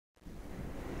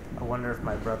wonder if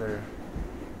my brother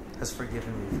has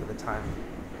forgiven me for the time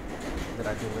that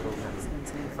I belittled him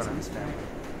in front of his family.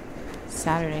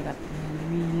 Saturday got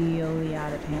really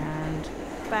out of hand.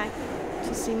 Back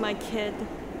to see my kid.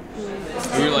 We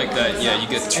were like that, yeah, you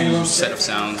get two set of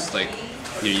sounds, like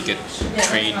you get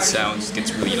train sounds, it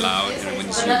gets really loud, and when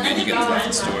you zoom in, you get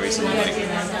different stories, and then like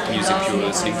music you're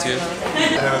listening to.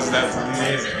 That's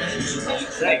amazing.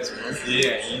 Thanks, man.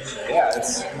 Yeah,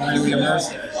 it's really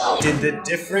immersive. Did the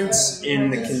difference in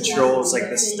the controls, like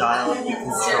the style of the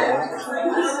control,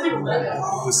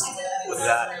 was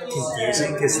that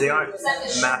confusing? Because they aren't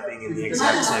mapping in the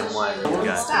exact same way.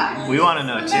 Yeah. We want to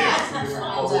know too.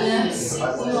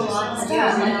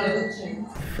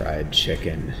 Fried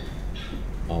chicken.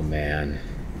 Oh man.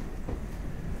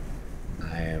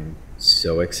 I am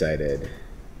so excited.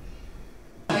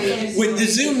 With the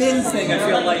zoom in thing, I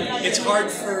feel like it's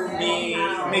hard for me,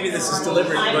 maybe this is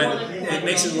deliberate, but it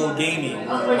makes it a little gamey.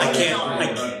 I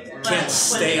can't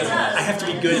stay, I have to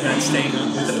be good at staying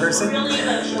on with the person,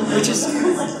 which is,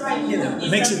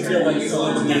 makes it feel like a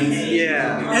little gamey.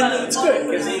 Yeah. And it's good,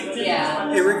 because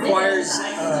it requires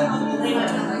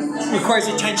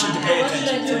attention to pay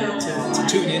attention, to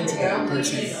tune into that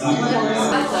person.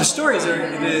 The stories are,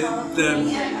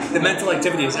 the mental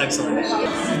activity is excellent.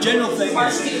 The general thing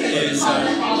is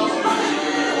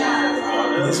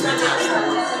fantastic.